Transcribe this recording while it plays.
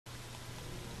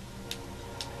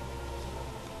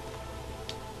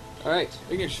Alright.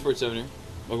 We can get your 47 here.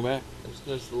 Welcome back.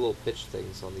 There's the little pitch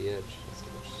things on the edge.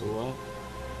 So what?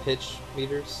 Pitch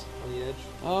meters on the edge.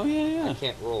 Oh, yeah, yeah. I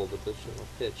can't roll, but there's no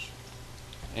pitch.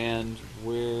 And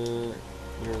where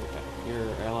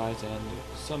your allies and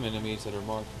some enemies that are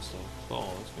marked and stuff.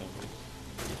 Oh, that's gonna be.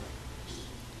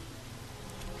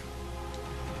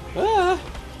 Ah!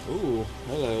 Ooh,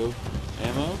 hello.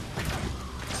 Ammo?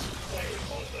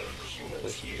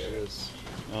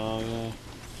 Oh, yeah.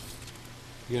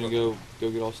 You gonna go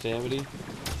get all stabby?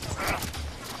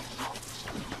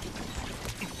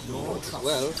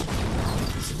 Well,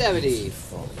 stabby.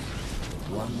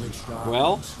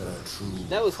 Well,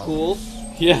 that was cool.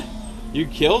 yeah, you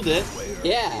killed it.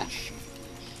 Yeah.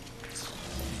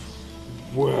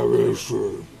 Where is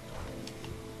she?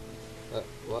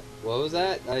 What was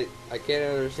that? I can't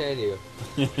understand you.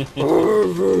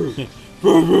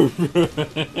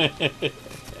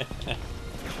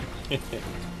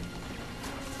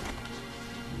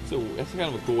 So that's kind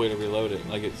of a cool way to reload it.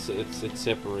 Like it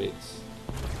separates.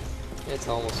 It's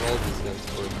almost all these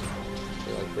guns work.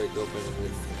 They like break open and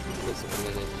then put something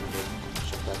in it and then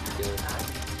shut back together.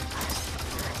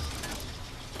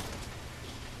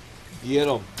 Get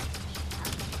him.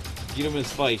 Get him in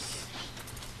his face.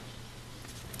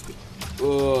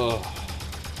 Ugh.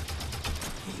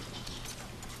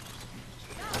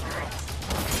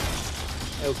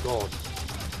 Oh god.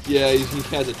 Yeah, he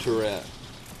has a Tourette.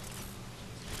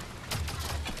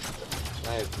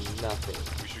 I have nothing.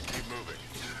 We should keep moving.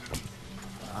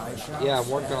 Yeah, I'm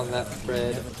working on that,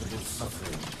 Fred.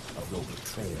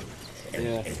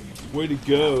 Yeah. Way to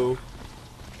go.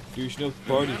 Douching up the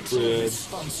party, Fred.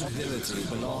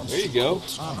 There you go.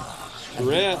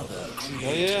 Tourette.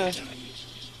 Oh yeah.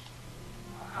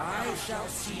 I shall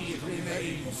see it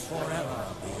remains forever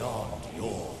beyond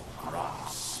your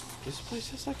grasp. This place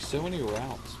has like so many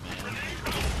routes, man.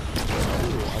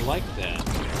 Ooh, I like that.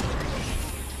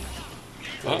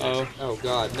 Uh-oh. Oh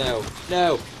god, no.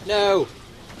 No! No!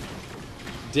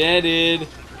 Deaded.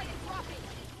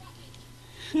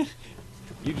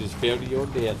 You just fell to your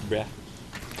death, bruh.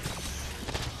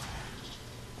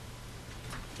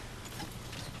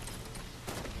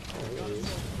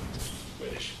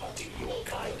 Wish hunting your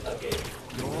kind again.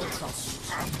 Your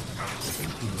trust is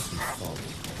an innocent folly,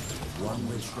 one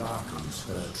which darkens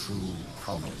her true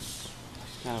promise.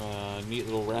 Kind of a neat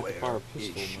little rapid fire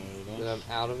pistol mode, That huh?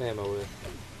 I'm out of ammo with.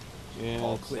 Yeah,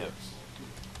 All that clear. sucks.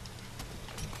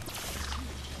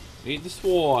 Need the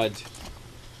sword.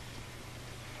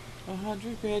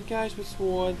 100 bad guys with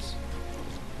swords.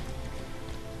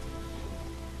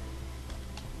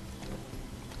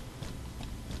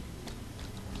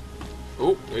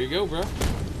 Oh, there you go, bro.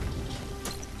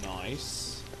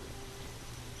 Nice.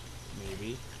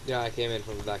 Maybe. Yeah, I came in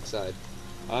from the back side.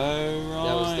 Oh, right.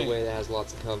 That was the way that has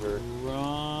lots of cover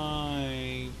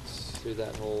Right. through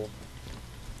that hole.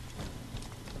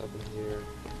 Up in here.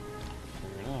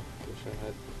 Fair enough. Wish I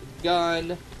had the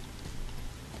gun.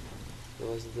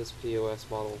 Realized this POS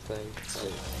model thing.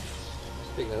 Oh.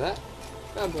 Speaking of that,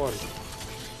 found one.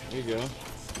 There you go.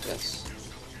 Yes.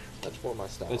 That's for my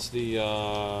style. That's the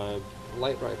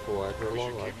Light rifle after a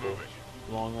long rifle.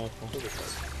 long rifle.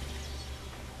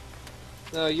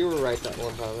 No, you were right that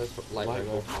one time. That's light Light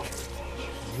rifle.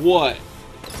 What?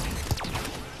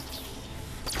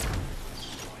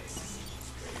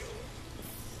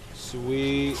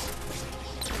 Sweet.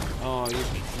 Oh, you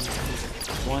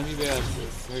whiny bastard.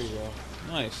 There you go.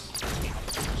 Nice.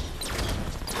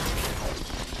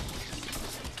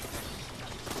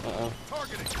 Uh-oh.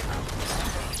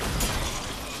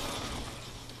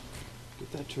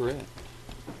 Get that turret.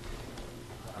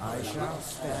 I shall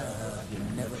spare her the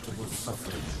inevitable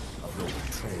suffering of your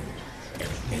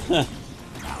betrayal.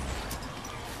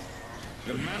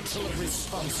 The mantle of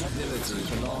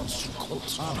responsibility belongs to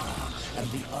Cortana and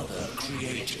the other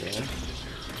creators.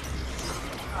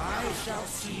 I shall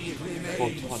see it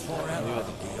remain forever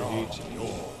beyond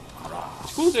your grasp.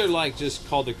 It's cool they're like just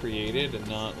called the created and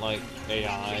not like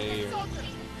AI or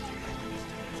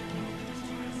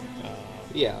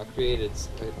Yeah, created's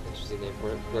an interesting name for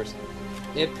it. Of course,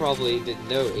 it probably didn't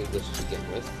know English to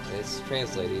begin with. And it's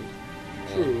translating.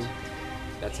 And True.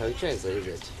 that's how he translated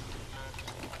it.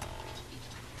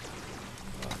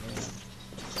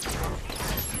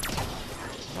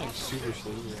 I'm like super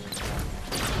sleepy right now.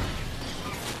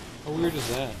 How weird is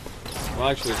that? Well,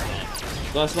 actually, it's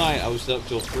not. Last night I was up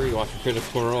till 3 watching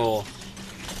Critical Role.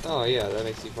 Oh yeah, that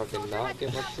makes you fucking not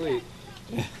get much sleep.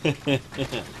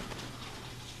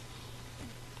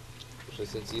 Especially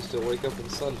since you still wake up when the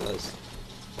sun does.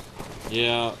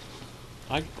 Yeah,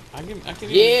 I can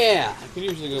Yeah! I can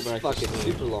usually go back to Fucking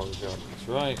sleep. super long jump. That's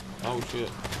right. Oh shit.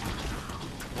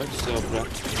 Hurt yourself, bro.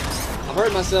 I'm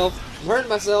hurting myself. I'm hurting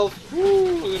myself.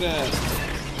 Woo, look at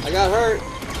that. I got hurt.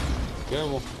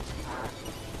 Careful.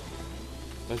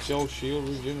 That's your shield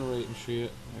regenerating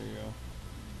shit. There you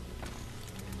go.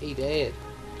 He dead.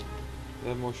 You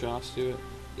have more shots to it?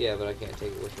 Yeah, but I can't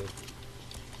take it with me.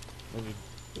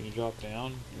 When you drop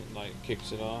down, it like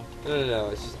kicks it off. No.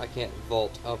 It's just I can't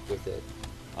vault up with it,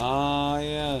 Ah,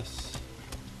 yes.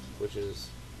 which is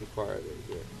required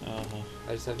in here. Uh-huh.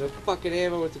 I just have no fucking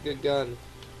ammo with a good gun.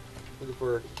 Looking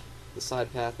for the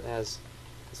side path that has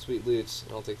the sweet loots.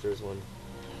 I don't think there's one.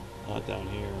 Not down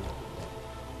here.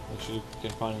 Actually, you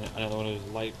can find another one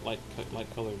of those light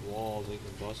colored walls that you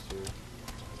can bust through.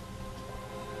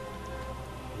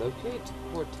 Locate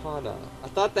Cortana. I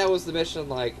thought that was the mission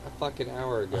like a fucking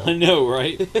hour ago. I know,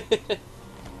 right?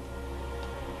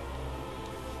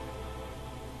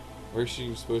 Where's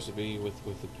she supposed to be with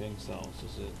the ping cells?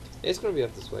 Is it? It's gonna be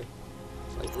up this way.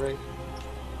 Like right.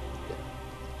 Yeah.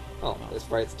 Oh, it's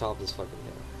right at the top of this fucking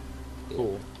hill. Yeah.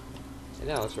 Cool. And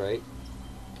now it's right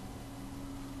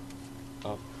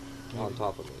Up. on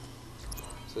top of me.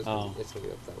 So it's, Oh. it's gonna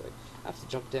be up that way. I have to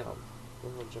jump down. I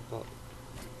don't want to jump up.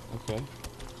 Okay.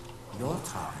 Your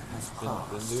time has Then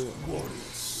passed, do it. warrior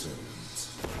servant.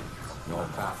 Your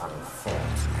battle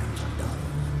fought and done.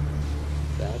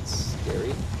 That's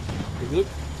scary. If you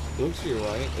look to your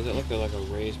right, is that like a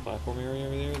raised platform area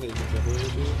over there that you can jump over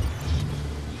to?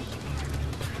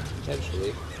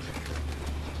 Potentially.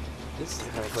 This is the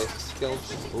kind of place a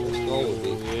skeleton Ooh, skull would be.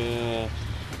 yeah.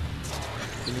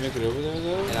 Can you make it over there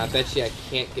though? And I bet you I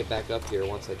can't get back up here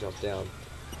once I jump down.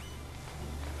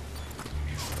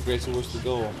 Okay, so what's the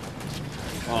goal?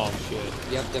 Oh shit.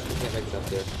 Yep, definitely can't make it up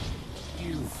there.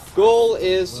 Goal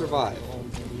is survive.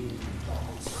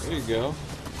 There you go.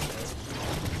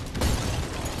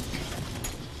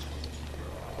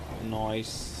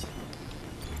 Nice.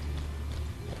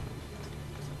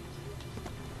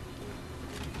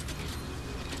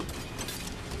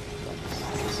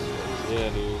 Yeah,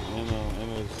 dude.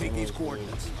 Ammo's Take these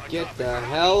coordinates. Get the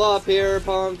hell up here,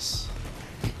 punks.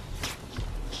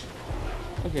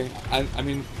 Okay, I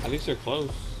mean, at least they're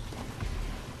close.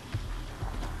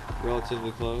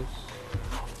 Relatively close.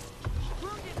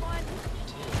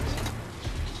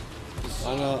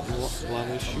 A lot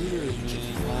of shooters,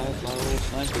 man. A lot of little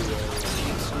snipers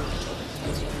there.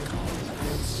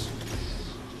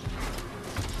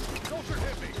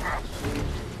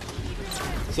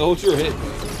 Soldier hit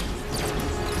me.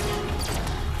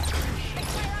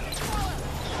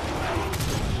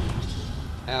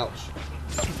 Ouch.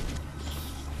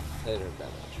 That didn't hurt that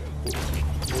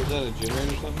much. Was that a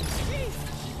generator or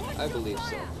something? I believe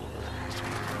so.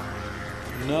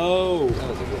 No! That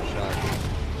was a good shot.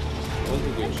 That was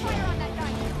a good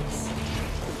shot.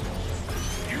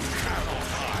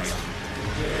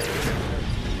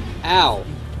 Ow!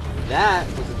 That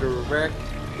was a direct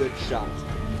good shot.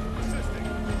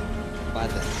 By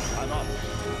them. I'm up.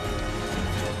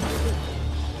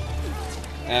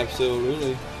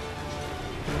 Absolutely.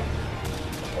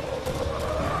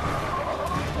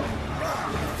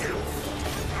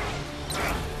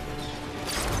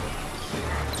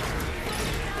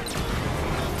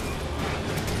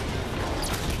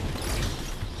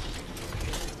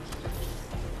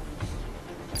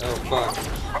 Oh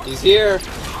fuck. He's here!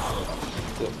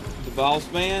 The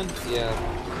boss man? Yeah.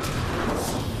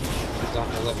 He's not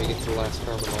gonna let me get to the last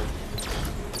terminal.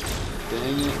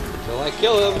 Dang it. Until I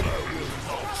kill him!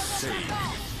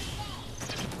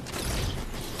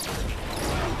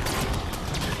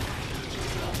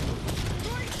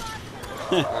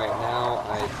 Alright, now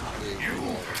I need to...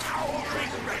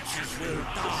 This is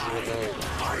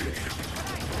what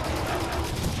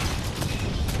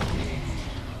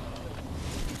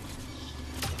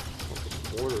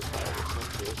Order fire or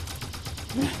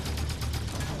something.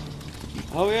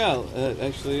 Oh yeah,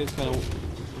 actually it's kind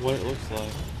of what it looks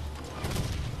like.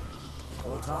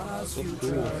 Cortana's That's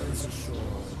future cool. is assured.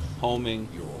 Homing.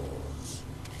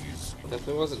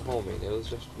 Definitely wasn't homing, it was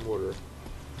just mortar.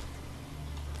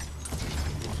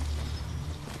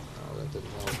 Oh, that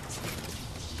didn't help.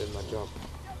 Just did my jump.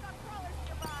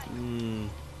 Hmm.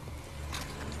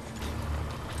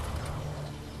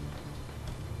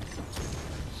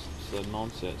 It's the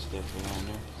non-set stuff around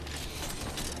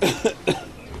there.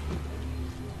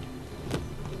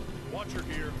 Watcher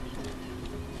here.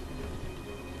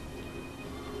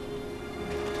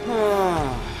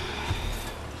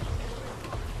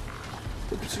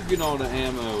 Look at you get all the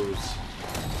ammos.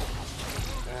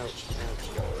 Ouch, ouch,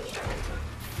 ouch.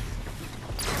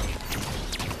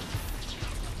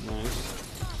 Nice.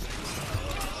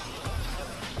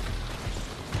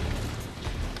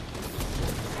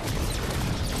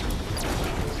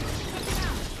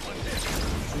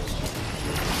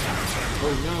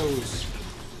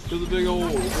 big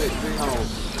old, big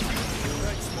house.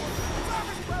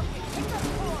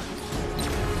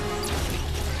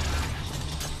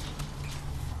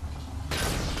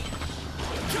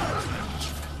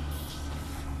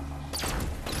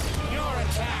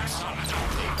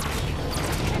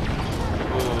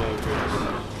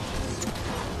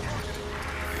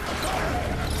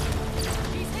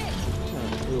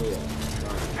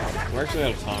 We're actually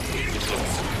out of time.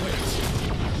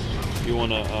 You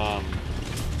wanna,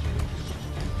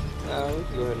 We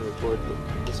can go ahead and record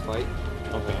this fight.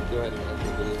 Okay. Go ahead and end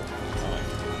the video.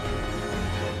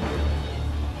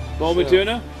 Bomba So-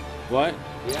 Tuna? What?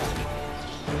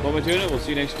 Yeah. Bomba Tuna? We'll see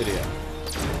you next video.